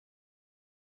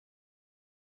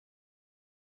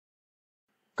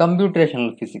Computational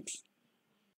Physics.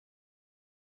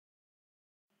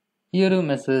 ഈ ഒരു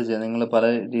message നിങ്ങൾ പല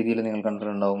രീതിയിൽ നിങ്ങൾ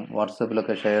കണ്ടിട്ടുണ്ടാവും.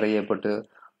 വാട്സപ്പിലൊക്കെ ഷെയർ ചെയ്യപ്പെട്ട്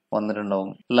വന്നിട്ടുണ്ടാവും.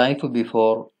 Life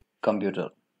before computer.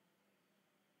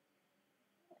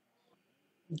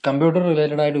 Computer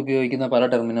related ആയിട്ട് ഉപയോഗിക്കുന്ന പല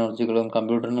ടെർമിനോളജികളും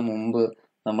കമ്പ്യൂട്ടറിന് മുമ്പ്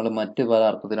നമ്മൾ മറ്റ് പല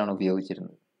അർത്ഥത്തിലാണ്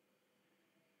ഉപയോഗിച്ചിരുന്നത്.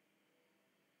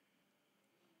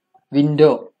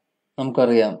 വിൻഡോ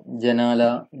നമുക്കറിയാം, ജനാല,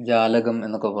 ജാലകം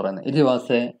എന്നൊക്കെ പറയുന്നത്. It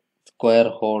was A square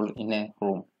whole in A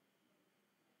room.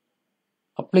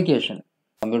 Application,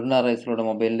 കമ്പ്യൂട്ടറിൻ്റെ അറേസിലൂടെ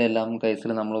മൊബൈലിൻ്റെ എല്ലാം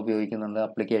കേസിൽ നമ്മൾ ഉപയോഗിക്കുന്നുണ്ട്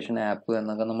അപ്ലിക്കേഷൻ, ആപ്പ്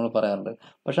എന്നൊക്കെ നമ്മൾ പറയാറുണ്ട്.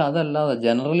 പക്ഷെ അതല്ലാതെ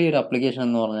ജനറലി ഒരു അപ്ലിക്കേഷൻ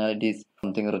എന്ന് പറഞ്ഞാൽ it is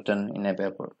something written in A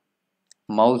paper.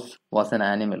 Mouse was an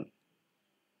animal.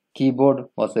 Keyboard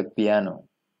was A piano.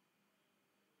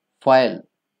 File,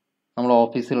 നമ്മൾ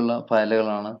ഓഫീസിലുള്ള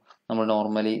ഫയലുകളാണ് നമ്മൾ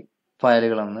നോർമലി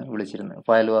ഫയലുകളെന്ന് വിളിച്ചിരുന്നത്.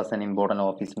 File was an important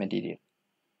office material.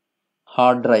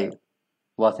 Hard drive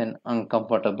was an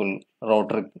uncomfortable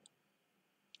rotary.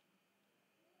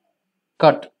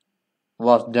 Cut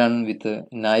was done with a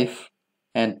knife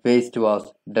and paste was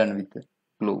done with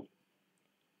glue.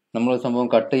 നമ്മൾ സംഭവം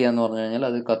cut ചെയ്യാന്ന് പറഞ്ഞു കഴിഞ്ഞാൽ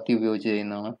അത് കത്തി ഉപയോഗിച്ച്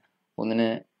ചെയ്യുന്നതാണ്. ഒന്നിനെ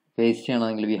പേസ്റ്റ്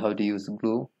ചെയ്യണമെങ്കിൽ we have to use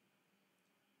glue.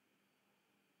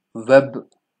 Web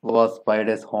was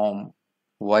spiders home.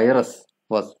 Virus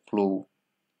was flu.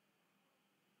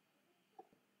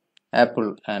 Apple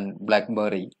and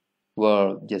blackberry were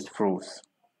just fruits.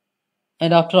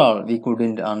 And after all, we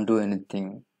couldn't undo anything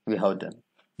we have done.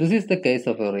 This is the case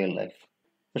of a real life.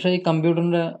 പക്ഷേ ഈ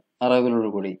കമ്പ്യൂട്ടറിൻ്റെ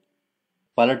അറിവിലോടുകൂടി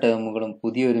പല ടേമുകളും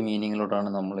പുതിയൊരു മീനിങ്ങിലോട്ടാണ്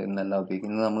നമ്മൾ ഇന്നെല്ലാം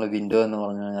ഉപയോഗിക്കുന്നത്. നമ്മൾ window എന്ന്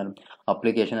പറഞ്ഞു കഴിഞ്ഞാൽ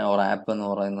അപ്ലിക്കേഷൻ ഓർ ആപ്പ് എന്ന്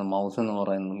പറയുന്നു, മൗസ് എന്ന്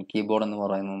പറയുന്നു, കീബോർഡ് എന്ന്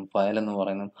പറയുന്നു, ഫയൽ എന്ന്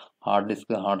പറയുന്നു, ഹാർഡ്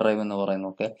ഡിസ്ക്, ഹാർഡ് ഡ്രൈവ് എന്ന്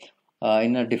പറയുന്നൊക്കെ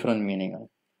ഇൻ എ ഡിഫറെൻറ്റ് മീനിങ് ആണ്.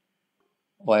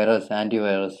 വൈറസ്, ആൻറ്റി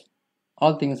വൈറസ്,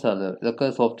 ആൾ തിങ്സ് അത് ഇതൊക്കെ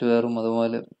സോഫ്റ്റ്വെയറും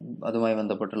അതുമായി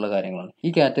ബന്ധപ്പെട്ടുള്ള കാര്യങ്ങളാണ്. ഈ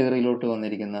കാറ്റഗറിയിലോട്ട്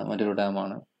വന്നിരിക്കുന്ന മറ്റൊരു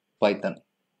ടേമാണ് പൈത്തൺ.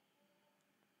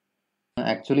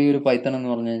 ആക്ച്വലി ഒരു പൈത്തൺ എന്ന്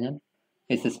പറഞ്ഞു കഴിഞ്ഞാൽ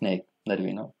it's A snake that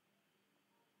we know.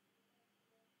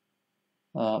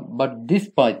 But this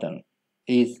Python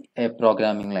is A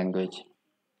programming language.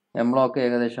 നമ്മളൊക്കെ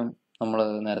ഏകദേശം നമ്മൾ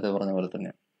നേരത്തെ പറഞ്ഞ പോലെ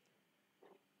തന്നെ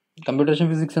കമ്പ്യൂട്ടേഷൻ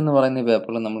ഫിസിക്സ് എന്ന് പറയുന്ന ഈ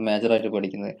പേപ്പറിൽ നമ്മൾ മേജറായിട്ട്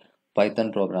പഠിക്കുന്നത് പൈത്തൺ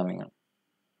പ്രോഗ്രാമിംഗ് ആണ്.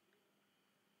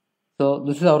 So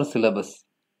this is our syllabus.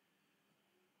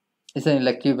 It's an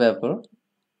elective paper,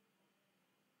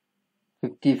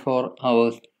 54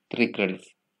 hours 3 credits.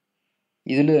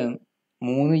 ഇതിൽ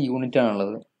 3 യൂണിറ്റ്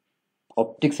ആണുള്ളത്.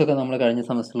 ഒപ്റ്റിക്സ് ഒക്കെ നമ്മൾ കഴിഞ്ഞ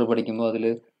സെമസ്റ്ററിൽ പഠിക്കുമ്പോൾ അതിൽ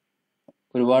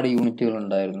ഒരുപാട് യൂണിറ്റുകൾ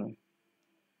ഉണ്ടായിരുന്നു.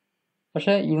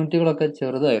 പക്ഷേ യൂണിറ്റുകളൊക്കെ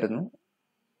ചെറുതായിരുന്നു.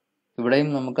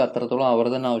 ഇവിടെയും നമുക്ക് അത്രത്തോളം അവർ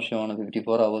തന്നെ ആവശ്യമാണ്.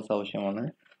 54 hours ആവശ്യമാണ്.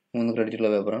 3 ക്രെഡിറ്റ്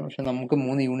ഉള്ള പേപ്പറാണ്. പക്ഷെ നമുക്ക്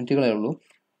 3 യൂണിറ്റുകളേ ഉള്ളൂ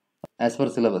ആസ് പെർ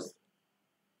സിലബസ്.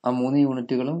 ആ 3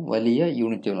 യൂണിറ്റുകളും വലിയ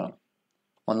യൂണിറ്റുകളാണ്.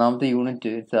 ഒന്നാമത്തെ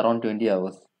unit it's around 20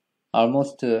 hours,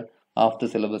 almost half the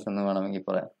syllabus എന്ന് വേണമെങ്കിൽ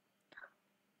പറയാം.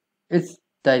 It's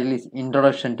title is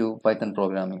introduction to Python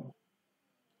programming.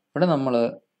 ഇവിടെ നമ്മൾ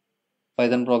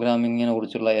പൈത്തൺ പ്രോഗ്രാമിങ്ങിനെ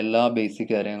കുറിച്ചുള്ള എല്ലാ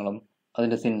ബേസിക് കാര്യങ്ങളും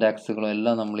അതിൻ്റെ സിൻടാക്സുകളും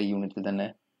എല്ലാം നമ്മൾ ഈ യൂണിറ്റിൽ തന്നെ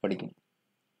പഠിക്കും.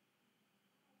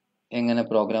 എങ്ങനെ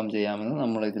പ്രോഗ്രാം ചെയ്യാമെന്ന്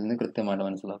നമ്മൾ ഇതിൽ നിന്ന് കൃത്യമായിട്ട്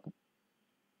മനസ്സിലാക്കും.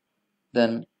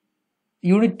 Then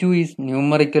unit 2 is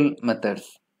numerical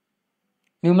methods.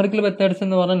 Numerical methods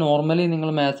എന്ന് പറഞ്ഞാൽ നോർമലി നിങ്ങൾ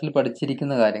മാത്സിൽ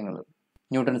പഠിച്ചിരിക്കുന്ന കാര്യങ്ങൾ.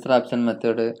 Newton's Raphson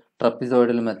method,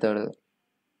 trapezoidal method,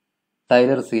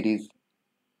 Taylor series,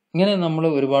 ഇങ്ങനെ നമ്മൾ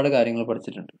ഒരുപാട് കാര്യങ്ങൾ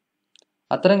പഠിച്ചിട്ടുണ്ട്.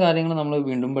 അത്തരം കാര്യങ്ങൾ നമ്മൾ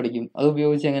വീണ്ടും പഠിക്കും. അത്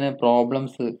ഉപയോഗിച്ച് എങ്ങനെ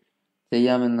പ്രോബ്ലംസ്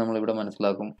ചെയ്യാമെന്ന് നമ്മളിവിടെ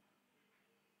മനസ്സിലാക്കും.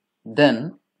 ദെൻ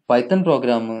പൈത്തൺ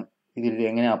പ്രോഗ്രാം ഇതിൽ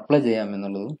എങ്ങനെ അപ്ലൈ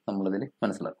ചെയ്യാമെന്നുള്ളതും നമ്മളിതിൽ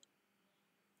മനസ്സിലാക്കും.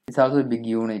 It's also A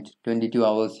big unit, 22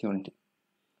 hours unit.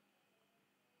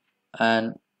 And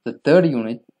the third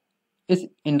unit is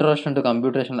Introduction to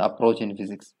Computational Approach in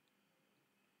Physics.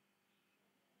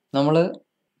 നമ്മൾ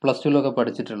പ്ലസ് ടുവിലൊക്കെ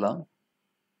പഠിച്ചിട്ടുള്ള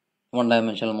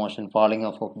 1-dimensional motion, falling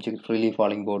of object, freely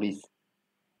falling bodies,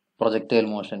 projectile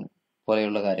motion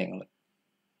പോലെയുള്ള കാര്യങ്ങൾ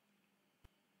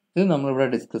ഇത് നമ്മളിവിടെ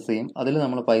ഡിസ്കസ് ചെയ്യും. അതിൽ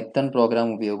നമ്മൾ പൈത്തൺ പ്രോഗ്രാം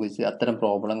ഉപയോഗിച്ച് അത്തരം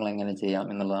പ്രോബ്ലങ്ങൾ എങ്ങനെ ചെയ്യാം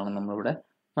എന്നുള്ളതാണ് നമ്മളിവിടെ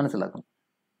മനസ്സിലാക്കുന്നത്.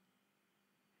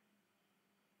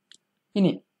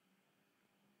 ഇനി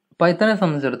പൈത്തനെ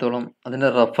സംബന്ധിച്ചിടത്തോളം അതിൻ്റെ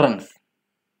റെഫറൻസ്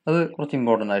അത് കുറച്ച്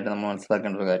ഇമ്പോർട്ടൻ്റ് ആയിട്ട് നമ്മൾ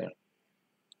മനസ്സിലാക്കേണ്ട ഒരു കാര്യമാണ്.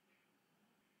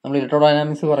 നമ്മൾ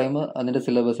ഇലക്ട്രോഡൈനാമിക്സ് പറയുമ്പോൾ അതിൻ്റെ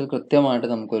സിലബസിൽ കൃത്യമായിട്ട്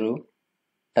നമുക്കൊരു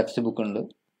ടെക്സ്റ്റ് ബുക്ക് ഉണ്ട്,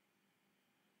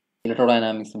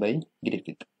 ഇലക്ട്രോഡൈനാമിക്സ് ബൈ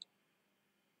ഗ്രിഫിത്ത്.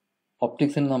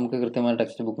 ഒപ്റ്റിക്സിന് നമുക്ക് കൃത്യമായ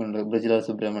ടെക്സ്റ്റ് ബുക്ക് ഉണ്ട്, ബ്രിജ്ലാൽ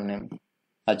സുബ്രഹ്മണ്യം,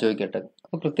 അജോയ് കെട്ടക്.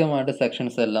 അപ്പോൾ കൃത്യമായിട്ട്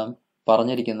സെക്ഷൻസ് എല്ലാം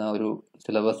പറഞ്ഞിരിക്കുന്ന ഒരു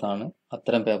സിലബസ് ആണ്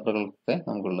അത്തരം പേപ്പറുകൾക്കൊക്കെ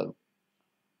നമുക്കുള്ളത്.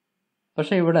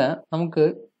 പക്ഷേ ഇവിടെ നമുക്ക്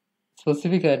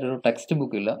സ്പെസിഫിക് ആയിട്ടൊരു ടെക്സ്റ്റ്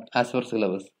ബുക്ക് ഇല്ല as per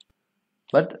syllabus,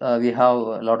 but we have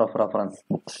lot of reference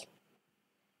books.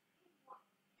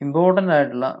 Important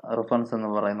ആയിട്ടുള്ള റെഫറൻസ് എന്ന്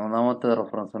പറയുന്നത്, ഒന്നാമത്തെ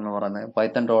റെഫറൻസ് എന്ന് പറയുന്നത്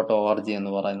python.org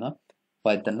എന്ന് പറയുന്ന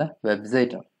പൈത്തൻ്റെ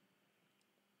വെബ്സൈറ്റ് ആണ്.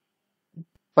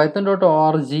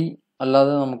 python.org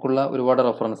അല്ലാതെ നമുക്കുള്ള ഒരുപാട്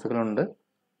റെഫറൻസുകളുണ്ട്.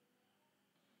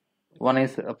 One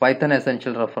is Python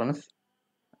Essential Reference,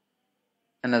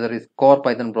 another is Core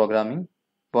Python Programming.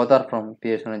 Both are from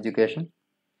PhD Education.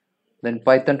 Then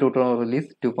Python Tutorial Release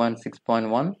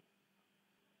 2.6.1.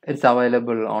 It's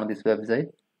available on this website.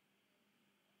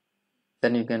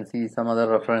 Then you can see some other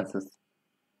references.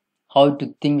 How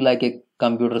to Think Like a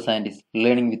Computer Scientist,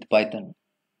 Learning with Python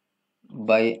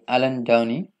by Alan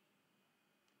Downey.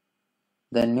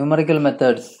 Then Numerical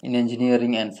Methods in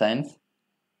Engineering and Science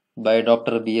by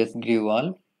Dr. B.S. Grewal,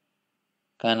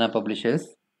 Kana Publishers.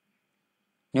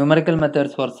 Numerical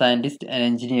Methods for Scientists and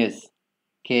Engineers,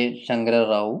 K. Shankara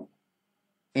Rao.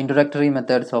 Introductory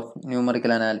Methods of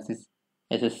Numerical Analysis,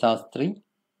 S.S. Sastry.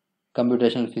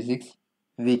 Computational Physics,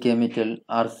 V.K. Mittal,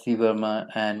 R.C. Verma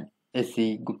and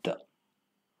S.C. Gupta.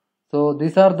 So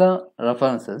these are the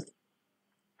references.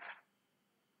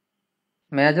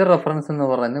 Major reference എന്ന്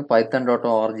പറയുന്നത്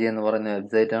python.org എന്ന് പറയുന്ന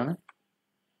website ആണ്.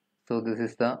 So this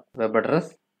is the web address.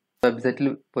 വെബ്സൈറ്റിൽ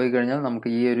പോയി കഴിഞ്ഞാൽ നമുക്ക്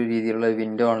ഈ ഒരു രീതിയിലുള്ള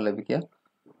വിൻഡോ ആണ് ലഭിക്കുക.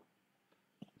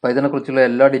 പൈത്തനെ കുറിച്ചുള്ള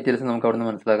എല്ലാ ഡീറ്റെയിൽസും നമുക്ക് അവിടെ നിന്ന്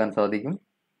മനസ്സിലാക്കാൻ സാധിക്കും.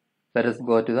 Let us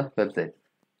go to the website.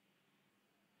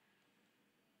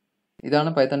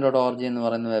 ഇതാണ് python.org എന്ന്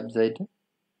പറയുന്ന വെബ്സൈറ്റ്.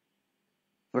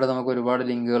 ഇവിടെ നമുക്ക് ഒരുപാട്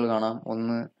ലിങ്കുകൾ കാണാം.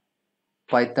 ഒന്ന്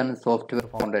പൈത്തൺ സോഫ്റ്റ്വെയർ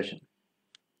ഫൗണ്ടേഷൻ,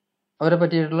 അവരെ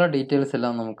പറ്റിയിട്ടുള്ള ഡീറ്റെയിൽസ്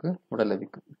എല്ലാം നമുക്ക് ഇവിടെ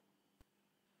ലഭിക്കും.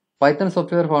 Python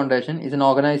Software Foundation is an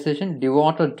organization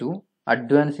devoted to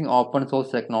advancing open source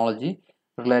technology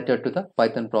related to the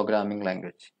Python programming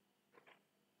language.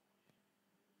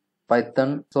 Python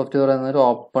software എന്നൊരു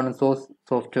ഓപ്പൺ സോഴ്സ്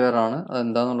സോഫ്റ്റ്വെയർ ആണ്.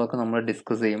 അതെന്താണെന്നുള്ളതൊക്കെ നമ്മൾ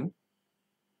ഡിസ്കസ് ചെയ്യും.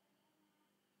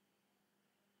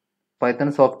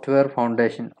 Python Software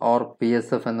Foundation or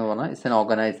PSF എന്ന് പറഞ്ഞാൽ is an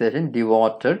organization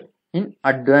devoted in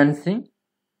advancing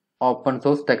open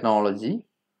source technology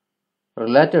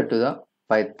related to the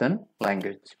Python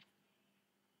language.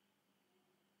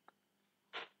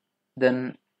 Then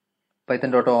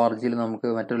python.org ൽ നമുക്ക്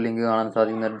മറ്റൊരു link കാണാൻ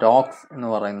സാധിക്കുന്ന ഡോക്സ് എന്ന്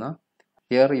പറയുന്ന,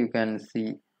 here you can see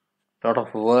lot of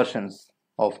versions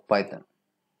of Python.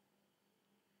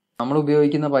 നമ്മൾ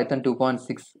ഉപയോഗിക്കുന്ന Python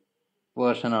 2.6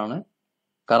 വേർഷൻ ആണ്.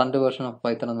 കറണ്ട് വേർഷൻ ഓഫ്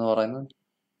Python എന്ന് പറയുന്നത്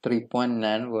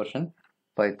 3.9 വേർഷൻ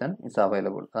Python is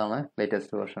available. അതാണ്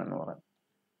ലേറ്റസ്റ്റ് വേർഷൻ എന്ന് പറയുന്നത്.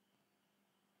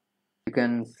 You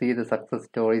can see the success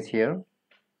stories here.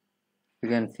 You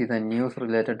can see the news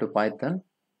related to Python,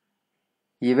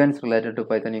 events related to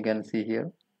Python you can see here.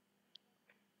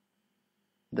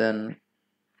 Then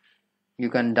you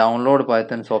can download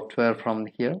Python software from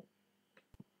here.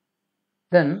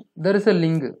 Then there is a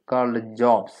link called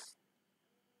jobs.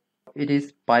 It is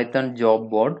Python job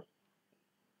board.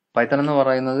 Python എന്ന്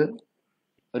പറയുന്നത്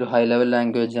ഒരു high level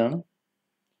language ആണ്.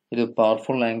 ഇത്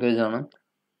powerful language ആണ്.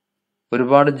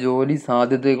 ഒരുപാട് ജോലി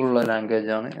സാധ്യതകളുള്ള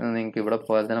language ആണ് എന്ന് നിങ്ങൾക്ക് ഇവിടെ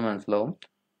പോയാൽ തന്നെ മനസ്സിലാവും.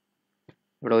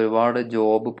 ഇവിടെ ഒരുപാട്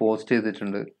ജോബ് പോസ്റ്റ്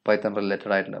ചെയ്തിട്ടുണ്ട് പൈത്തൺ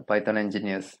റിലേറ്റഡ് ആയിട്ടുള്ള. Python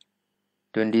engineers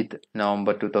 20th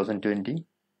November 2020.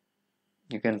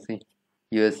 You can see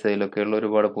USA ഉള്ള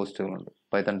ഒരുപാട് പോസ്റ്റുകളുണ്ട്.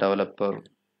 Python developer,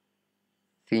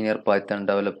 senior Python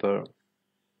developer.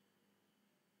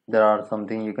 There are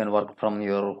something you can work from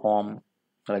your home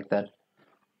like that.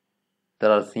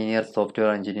 There are senior software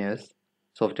engineers,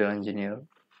 software engineer.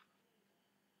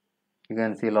 You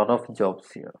can see a lot of jobs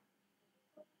here.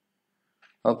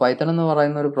 അപ്പോൾ Python എന്ന്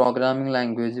പറയുന്ന ഒരു programming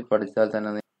language പഠിച്ചാൽ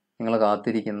തന്നെ നിങ്ങളെ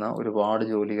കാത്തിരിക്കുന്ന ഒരുപാട്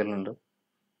ജോലികളുണ്ട്.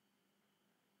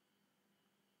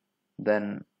 Then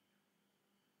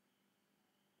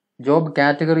job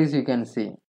categories you can see: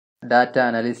 data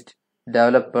analyst,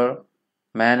 developer,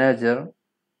 manager,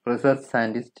 research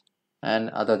scientist and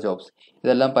other jobs.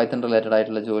 ഇതെല്ലാം പൈത്തൺ റിലേറ്റഡ്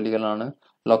ആയിട്ടുള്ള ജോലികളാണ്.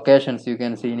 Locations you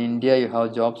can see: in India you have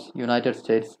jobs, United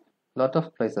States, lot of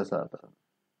places are there.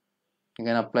 You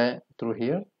can apply through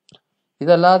here.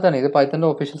 ഇതല്ലാതെ തന്നെ ഇത് പൈത്തൻ്റെ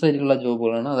official സൈറ്റിലുള്ള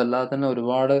ജോബുകളാണ്. അതല്ലാതെ തന്നെ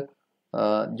ഒരുപാട്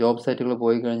job സൈറ്റുകൾ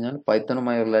പോയി കഴിഞ്ഞാൽ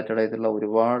പൈത്തണുമായി റിലേറ്റഡ് ആയിട്ടുള്ള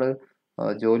ഒരുപാട്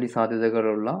ജോലി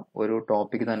സാധ്യതകളുള്ള ഒരു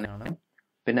ടോപ്പിക് തന്നെയാണ്.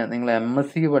 പിന്നെ നിങ്ങൾ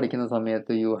MSc പഠിക്കുന്ന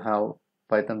സമയത്ത് you have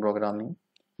Python programming.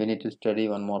 You need to study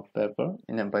one more paper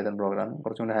in Python programming.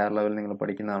 കുറച്ചും കൂടി ഹയർ ലെവലിൽ നിങ്ങൾ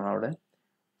പഠിക്കുന്നതാണ് അവിടെ.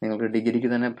 നിങ്ങൾക്ക്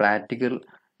ഡിഗ്രിക്ക് തന്നെ പ്രാക്ടിക്കൽ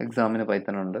എക്സാമിന്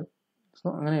പൈത്തൺ ഉണ്ട്. സോ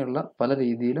അങ്ങനെയുള്ള പല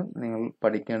രീതിയിലും നിങ്ങൾ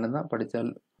പഠിച്ചാൽ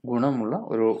ഗുണമുള്ള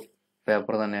ഒരു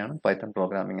പേപ്പർ തന്നെയാണ് പൈത്തൺ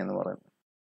പ്രോഗ്രാമിംഗ് എന്ന് പറയുന്നത്.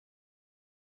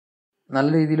 നല്ല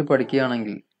രീതിയിൽ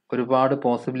പഠിക്കുകയാണെങ്കിൽ ഒരുപാട്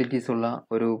പോസിബിലിറ്റീസ് ഉള്ള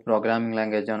ഒരു പ്രോഗ്രാമിംഗ്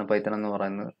ലാംഗ്വേജ് ആണ് പൈത്തൺ എന്ന്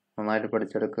പറയുന്നത്. നന്നായിട്ട്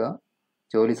പഠിച്ചെടുക്കുക.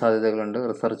 ജോലി സാധ്യതകളുണ്ട്.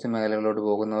 റിസർച്ച് മേഖലകളിലോട്ട്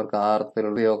പോകുന്നവർക്ക് ആ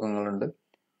അർത്ഥത്തിലുള്ള ഉപയോഗങ്ങളുണ്ട്.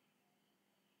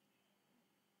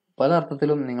 പല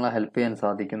അർത്ഥത്തിലും നിങ്ങളെ ഹെൽപ്പ് ചെയ്യാൻ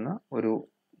സാധിക്കുന്ന ഒരു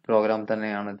പ്രോഗ്രാം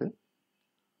തന്നെയാണിത്.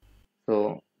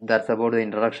 So that's about the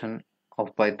introduction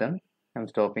of Python. I'm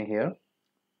stopping here.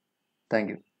 Thank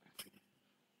you.